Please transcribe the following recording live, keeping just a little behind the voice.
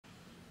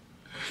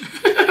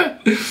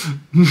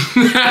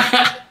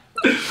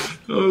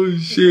Oh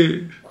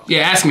shit.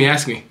 Yeah, ask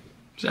me.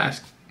 Just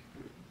ask.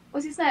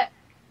 What's your snap?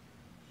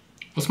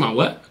 What's my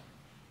what?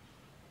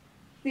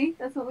 See,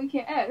 that's what we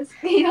can't ask.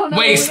 You don't know.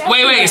 Wait. Say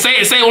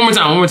it one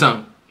more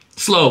time.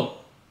 Slow.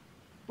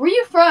 Where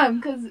you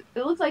from? Cause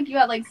it looks like you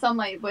got like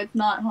sunlight, but it's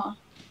not, huh?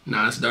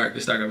 Nah, it's dark.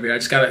 It's dark over here. I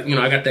just gotta,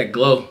 I got that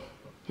glow.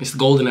 It's the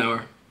golden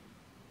hour.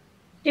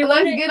 It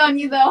looks good on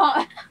you though,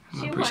 huh?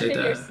 I appreciate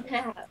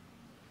that.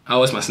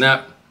 Oh, it's my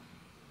snap.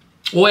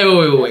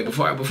 Well, wait.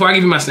 Before I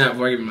give you my snap,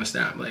 like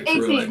for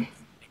 18. real, like.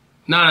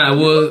 Nah.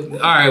 Well, all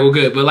right. Well,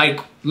 good. But like,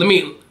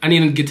 I need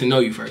to get to know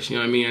you first. You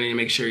know what I mean? I need to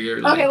make sure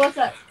you're. Like, okay, what's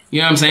up? You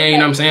know what I'm saying? Okay. You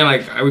know what I'm saying?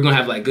 Like, are we gonna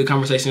have like good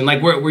conversation?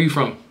 Like, where you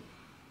from?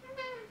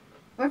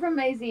 We're from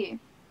AZ.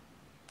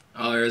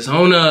 Oh,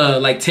 Arizona,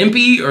 like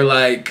Tempe or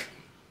like.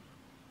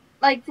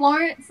 Like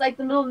Florence, like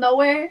the middle of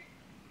nowhere.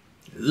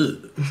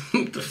 Ugh.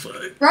 What the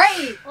fuck?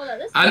 Right. Hold on,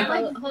 this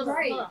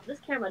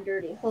camera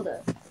dirty. Hold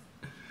up. This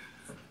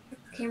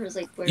camera's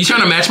like. You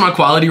trying to match my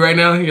quality right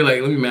now? You're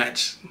like, let me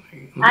match.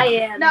 I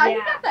am. No, you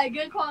got that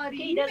good quality.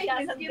 He does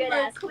got some good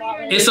ass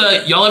quality. It's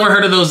y'all ever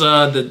heard of those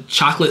the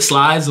chocolate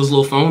slides? Those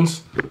little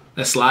phones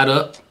that slide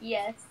up.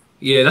 Yes.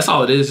 Yeah, that's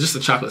all it is. Just a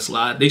chocolate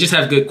slide. They just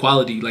have good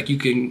quality. Like you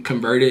can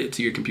convert it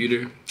to your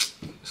computer.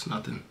 It's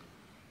nothing.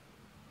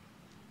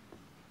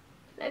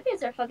 Maybe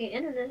it's our fucking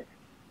internet.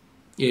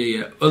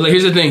 Yeah. Well,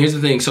 here's the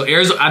thing. So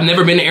Arizona, I've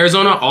never been to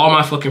Arizona. All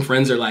my fucking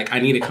friends are like, I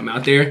need to come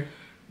out there.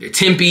 They're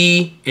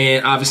Tempe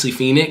and obviously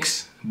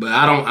Phoenix. But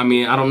I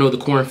don't know the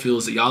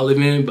cornfields that y'all live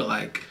in. But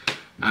like,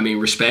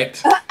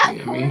 respect. You know what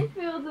I mean?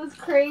 Cornfields is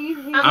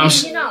crazy.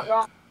 You're not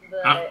wrong.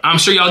 But... I'm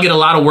sure y'all get a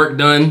lot of work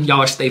done.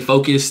 Y'all stay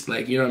focused.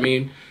 Like, you know what I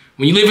mean?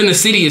 When you live in the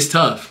city, it's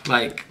tough.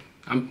 Like,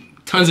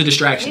 tons of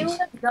distractions. We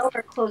live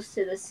nowhere close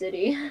to the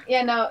city.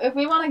 Yeah, no. If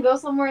we want to go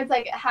somewhere, it's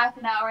like half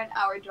an hour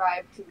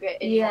drive to get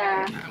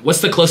anywhere. Yeah.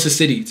 What's the closest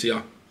city to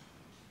y'all?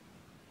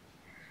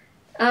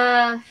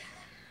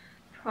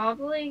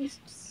 Probably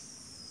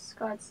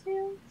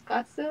Scottsdale.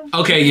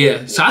 Okay, yeah.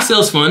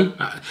 Scottsdale's fun.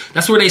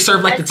 That's where they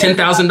serve like the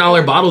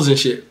 $10,000 bottles and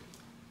shit.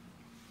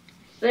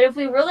 But if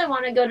we really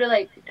want to go to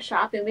like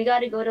shopping, we got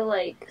to go to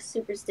like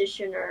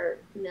Superstition or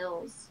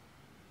Mills.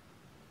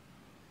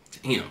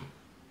 Damn.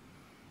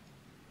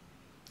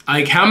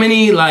 Like how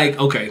many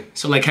okay,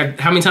 so like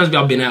how many times have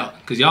y'all been out?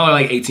 Because y'all are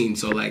like 18,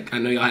 so like I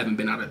know y'all haven't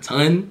been out a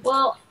ton.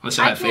 Well, unless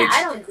y'all have fakes.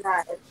 I don't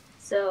drive,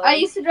 so I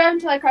used to drive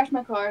until I crashed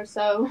my car.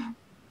 So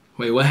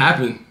wait, what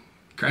happened?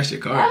 Crashed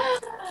your car?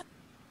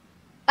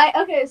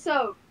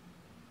 So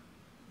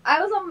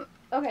I was on.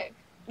 Okay,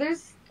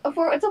 there's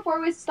it's a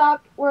four-way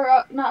stop,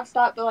 or not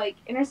stop, but like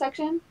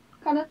intersection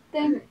kind of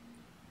thing.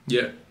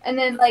 Yeah. And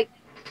then like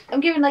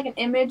I'm giving like an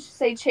image.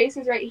 Say Chase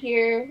is right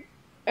here,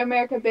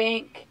 America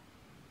Bank,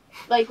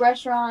 like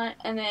restaurant,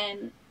 and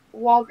then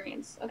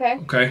Walgreens. Okay.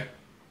 Okay.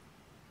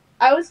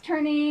 I was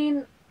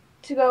turning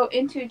to go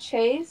into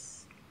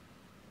Chase,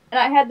 and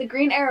I had the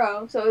green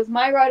arrow, so it was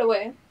my right of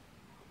way.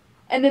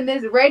 And then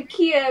this red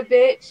Kia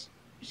bitch,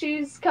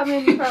 she's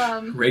coming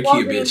from red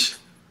Kia bitch.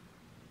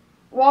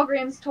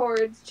 Walgreens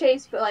towards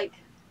Chase, but like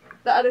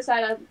the other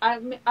side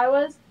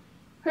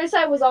her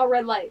side was all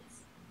red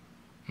lights.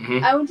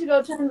 Mm-hmm. I went to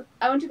go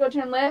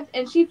turn left,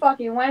 and she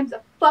fucking whammed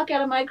the fuck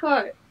out of my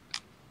car.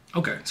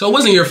 Okay, so it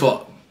wasn't your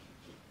fault.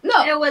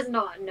 No, it was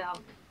not. No,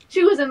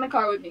 she was in the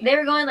car with me. They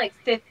were going like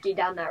 50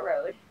 down that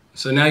road.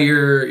 So now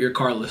you're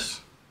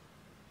carless.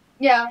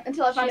 Yeah,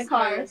 until I find a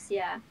car. Carless,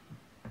 yeah.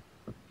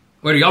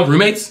 Wait, are y'all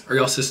roommates or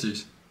y'all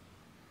sisters?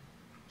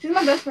 She's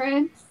my best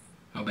friend.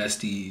 Oh,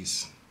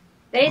 besties.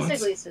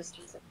 Basically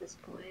sisters at this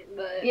point,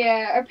 but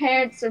yeah, our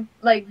parents are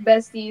like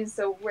besties,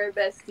 so we're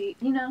besties,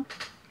 you know.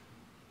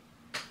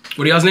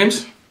 What are y'all's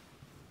names?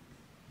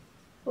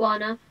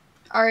 Lana.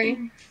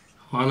 Ari.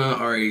 Lana,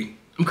 Ari.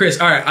 I'm Chris.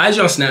 All right, I add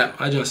you on Snap.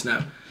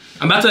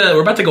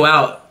 We're about to go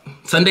out.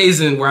 Sundays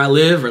in where I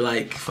live are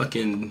like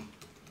fucking.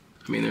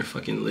 They're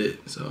fucking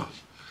lit. So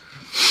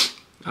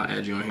I'll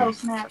add you on here. Oh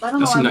snap! I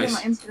don't That's know why nice. I'm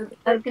on my Instagram.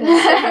 I was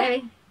gonna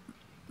say.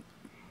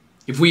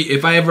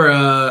 If I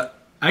ever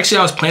actually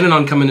I was planning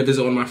on coming to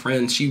visit one of my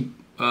friends. She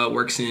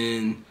works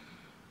in.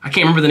 I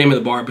can't remember the name of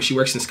the bar, but she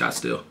works in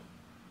Scottsdale.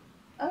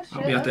 Oh shit!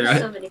 I'll be out there. There's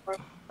so many more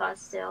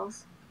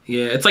Scottsdales.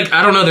 Yeah, it's like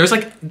I don't know. There's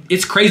like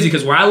it's crazy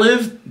because where I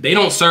live, they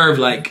don't serve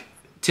like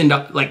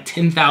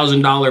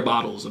 $10,000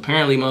 bottles.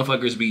 Apparently,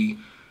 motherfuckers be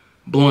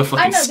blowing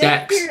fucking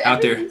stacks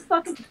out there. Everything's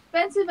fucking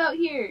expensive out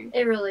here.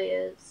 It really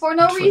is. For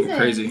no It's reason.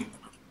 Crazy.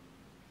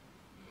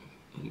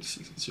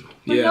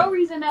 For no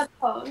reason at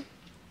all.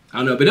 I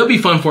don't know, but it'll be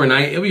fun for a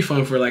night. It'll be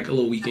fun for like a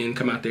little weekend.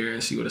 Come out there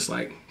and see what it's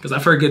like. Because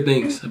I've heard good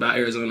things about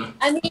Arizona.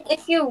 I mean,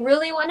 if you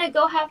really want to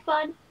go have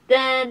fun,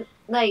 then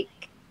like,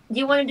 do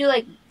you want to do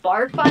like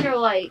bar fun or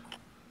like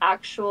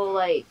actual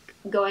like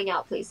going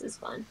out places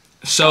fun?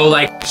 So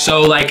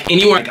like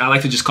anywhere, like, I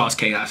like to just cause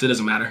chaos. It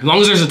doesn't matter. As long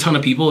as there's a ton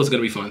of people, it's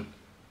gonna be fun.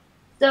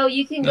 So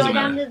you can go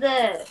down to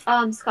the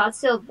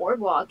Scottsdale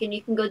Boardwalk and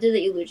you can go to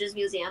the Illusions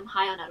Museum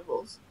high on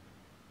edibles.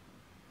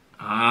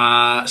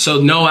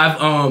 So no,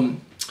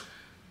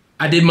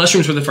 I did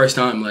mushrooms for the first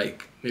time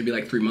like maybe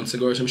like 3 months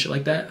ago or some shit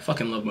like that. I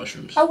fucking love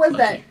mushrooms. How was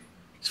that?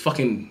 It's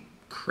fucking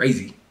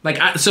crazy. Like,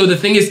 so the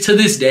thing is, to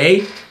this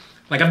day,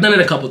 like, I've done it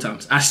a couple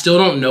times. I still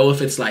don't know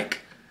if it's like,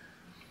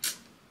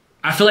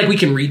 I feel like we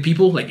can read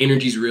people, like,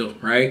 energy's real,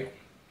 right?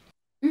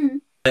 Mm-hmm.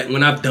 But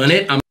when I've done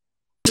it, I'm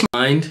in my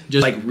mind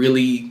just like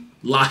really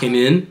locking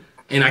in,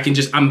 and I can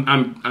just,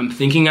 I'm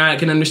thinking I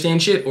can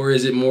understand shit, or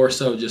is it more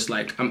so just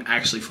like I'm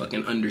actually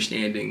fucking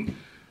understanding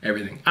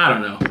everything? I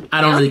don't know.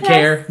 I don't really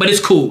care, but it's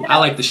cool. I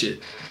like the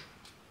shit.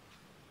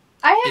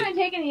 I haven't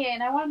taken it yet,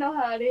 and I want to know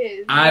how it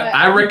is.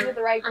 I with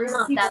the right group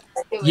of people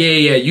to do it.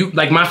 Yeah. You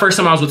like my first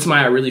time I was with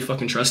somebody I really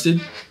fucking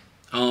trusted.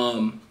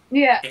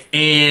 Yeah.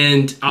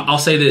 And I'll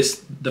say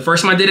this: the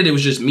first time I did it, it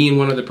was just me and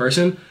one other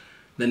person.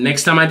 The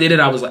next time I did it,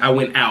 I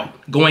went out.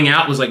 Going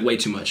out was like way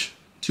too much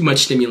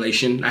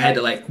stimulation. I had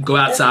to like go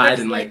outside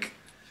and like,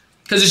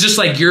 cause it's just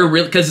like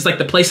cause it's like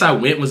the place I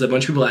went was a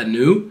bunch of people I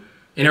knew,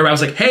 and everybody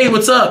was like, "Hey,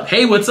 what's up?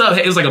 Hey, what's up?"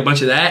 It was like a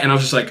bunch of that, and I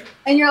was just like,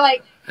 and you're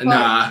like,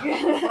 nah.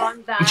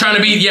 I'm trying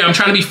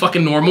to be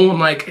fucking normal. I'm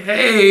like,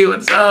 hey,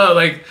 what's up?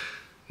 Like,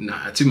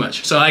 nah, too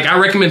much. So like, I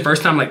recommend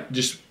first time like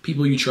just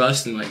people you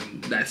trust, and like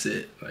that's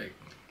it. Like,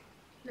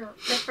 no,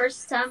 the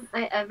first time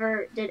I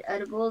ever did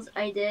edibles,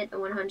 I did a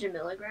 100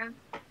 milligram.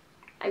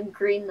 I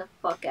greened the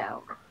fuck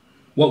out.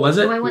 What was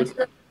it? So I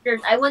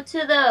went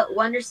to the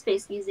Wonder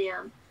Space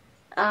Museum.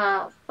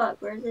 Where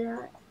is it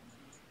at?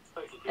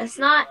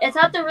 It's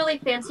at the really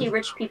fancy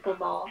rich people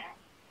mall.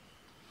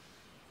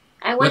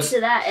 I went to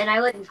that, and I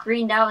like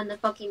greened out in the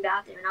fucking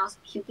bathroom, and I was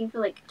puking for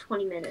like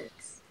 20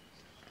 minutes.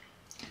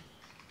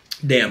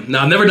 Damn.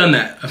 No, I've never done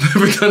that. I've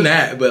never done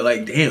that, but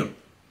like, damn.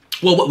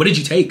 Well, what did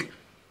you take?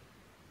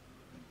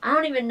 I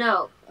don't even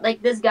know.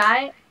 Like, this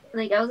guy,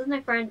 like, I was with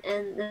my friend,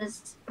 and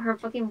her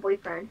fucking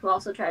boyfriend, who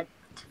also tried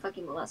to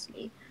fucking molest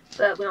me.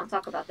 But we don't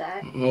talk about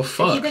that. Well,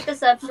 fuck. And he picked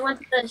us up, he went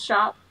to the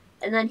shop,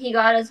 and then he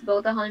got us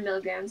both 100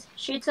 milligrams.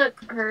 She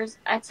took hers,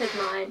 I took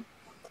mine,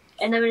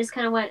 and then we just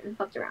kind of went and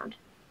fucked around.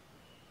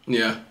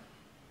 Yeah.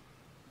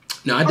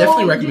 No, I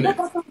definitely recommend it.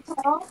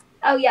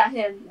 Oh, yeah,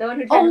 him. The one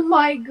who tried oh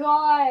my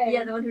god.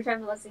 Yeah, the one who tried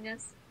molesting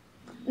us.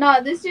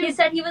 No, this dude. He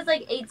said he was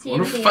like 18.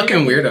 What a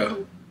fucking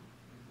weirdo.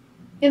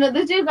 You know,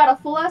 this dude got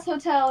a full ass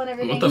hotel and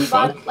everything. What the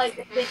fuck? Bought,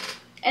 like,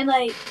 and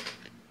like,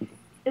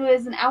 it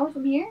was an hour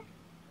from here,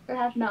 or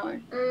half an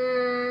hour.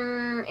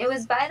 It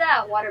was by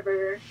that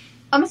Whataburger.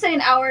 I'm gonna say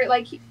an hour.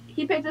 Like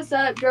he picked us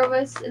up, drove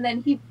us, and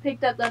then he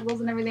picked up the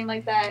edibles and everything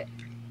like that.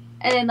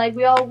 And then like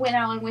we all went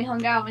out and we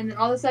hung out, and then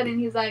all of a sudden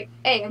he's like,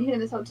 "Hey, I'm here in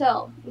this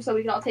hotel, so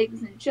we can all take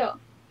this and chill."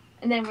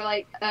 And then we're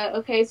like,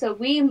 "Okay." So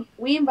we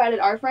invited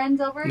our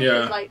friends over.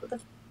 Yeah. Like, what the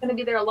fuck am I gonna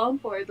be there alone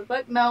for? The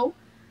fuck no.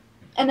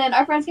 And then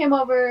our friends came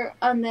over,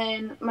 and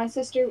then my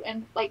sister,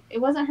 and like it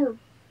wasn't her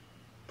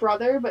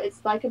brother, but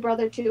it's like a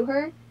brother to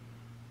her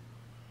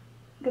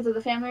because of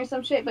the family or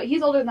some shit. But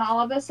he's older than all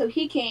of us, so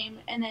he came,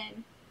 and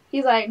then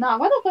he's like, "Nah,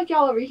 why the fuck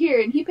y'all over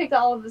here?" And he picked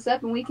all of us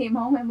up, and we came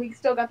home, and we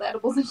still got the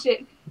edibles and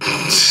shit.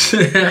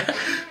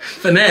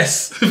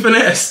 Finesse.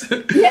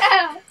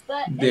 Yeah.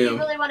 But if you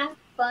really want to have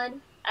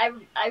fun,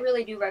 I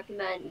really do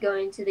recommend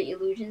going to the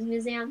Illusions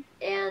Museum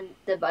and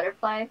the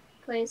Butterfly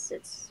place.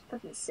 It's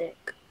fucking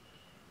sick.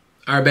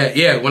 I bet.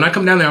 Yeah, when I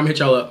come down there, I'm gonna hit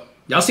y'all up.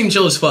 Y'all seem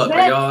chill as fuck.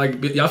 Like,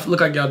 y'all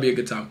look like y'all be a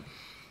good time.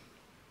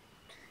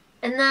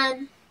 And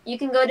then you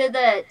can go to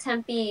the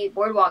Tempe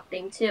boardwalk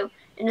thing too,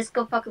 and just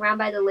go fuck around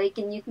by the lake,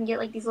 and you can get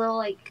like these little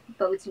like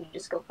boats and you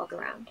just go fuck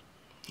around.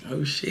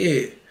 Oh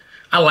shit,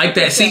 I like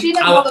that. See, she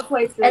knows all the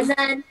places. And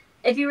then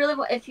if you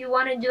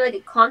want to do like a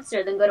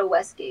concert, then go to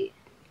Westgate.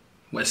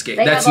 Westgate.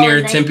 That's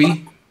near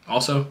Tempe,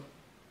 also.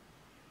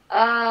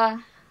 Fuck,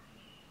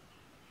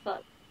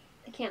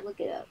 I can't look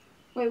it up.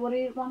 Wait, what are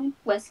you wanting?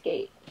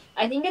 Westgate.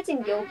 I think it's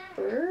in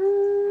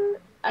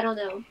Gilbert. I don't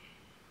know.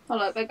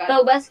 Hold up, I got it.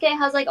 But Westgate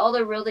has like all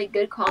the really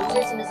good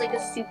concerts, and it's like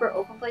a super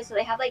open place, so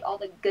they have like all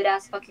the good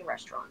ass fucking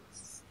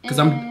restaurants. Because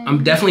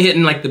I'm definitely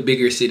hitting like the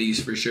bigger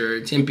cities for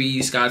sure. Tempe,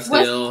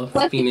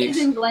 Scottsdale, Phoenix.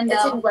 Is in Glendale.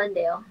 It's in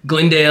Glendale.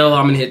 Glendale,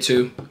 I'm gonna hit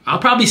too. I'm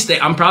probably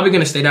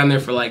gonna stay down there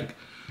for like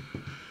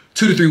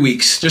 2 to 3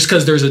 weeks, just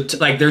because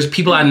there's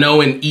people I know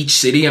in each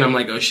city, and I'm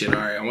like, oh shit, all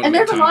right. And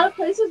there's a lot of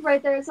places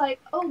right there. It's like,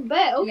 oh,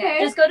 bet, okay. Yeah,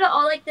 just go to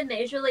all like the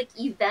major like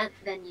event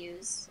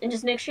venues, and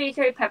just make sure you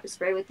carry pepper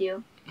spray with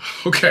you.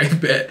 Okay,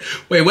 bet.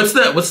 Wait, what's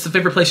the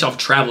favorite place y'all have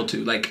traveled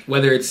to? Like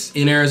whether it's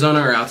in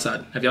Arizona or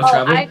outside. Have y'all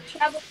traveled?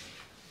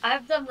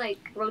 I've done like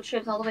road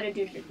trips all the way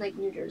to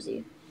New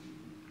Jersey.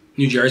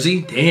 New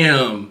Jersey?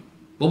 Damn.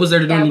 What was there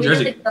to do in New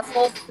Jersey? We did like, the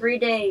whole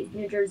 3-day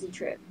New Jersey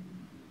trip.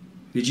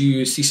 Did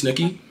you see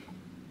Snooki?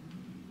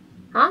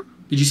 Huh?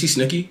 Did you see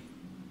Snooki?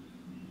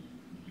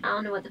 I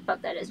don't know what the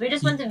fuck that is. We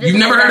just went to visit. You've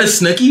never heard of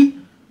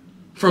Snooki?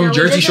 From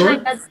Jersey Shore?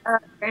 My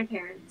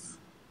grandparents.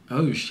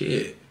 Oh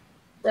shit.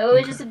 So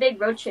it was just a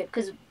big road trip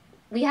because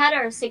we had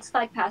our Six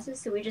Flags passes,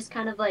 so we just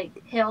kind of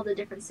like hit all the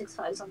different Six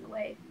Flags on the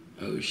way.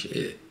 Oh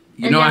shit.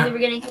 We were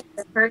getting hit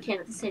with a hurricane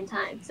at the same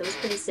time, so it was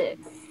pretty sick.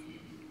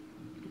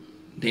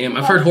 Damn,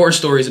 I've heard horror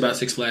stories about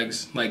Six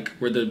Flags, like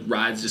where the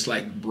rides just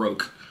like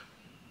broke.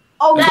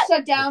 Oh,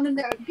 shut down and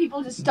there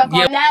people just stuck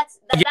on it. That's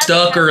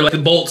stuck or like the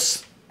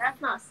bolts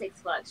Six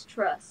Flags.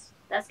 Trust.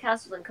 That's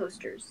Castles and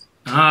Coasters.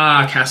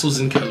 Ah, Castles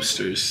and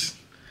Coasters.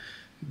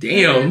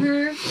 Damn.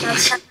 Mm-hmm.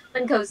 That's Castles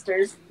and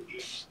Coasters.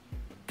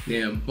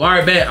 Damn. Well, all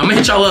right, bet. I'm gonna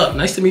hit y'all up.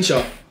 Nice to meet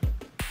y'all.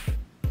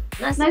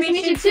 Nice to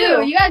meet you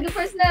too. You got a good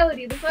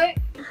personality. The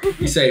fuck?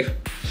 Be safe.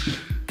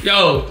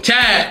 Yo,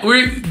 chat.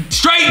 We're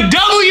straight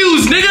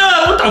W's,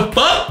 nigga. What the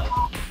fuck?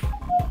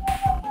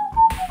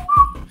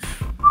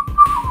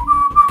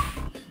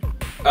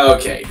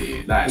 Okay,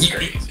 dude, that's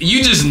crazy.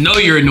 You just know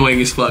you're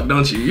annoying as fuck,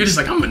 don't you? You're just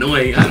like, I'm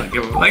annoying. I don't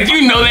give a like.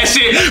 You know that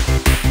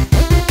shit.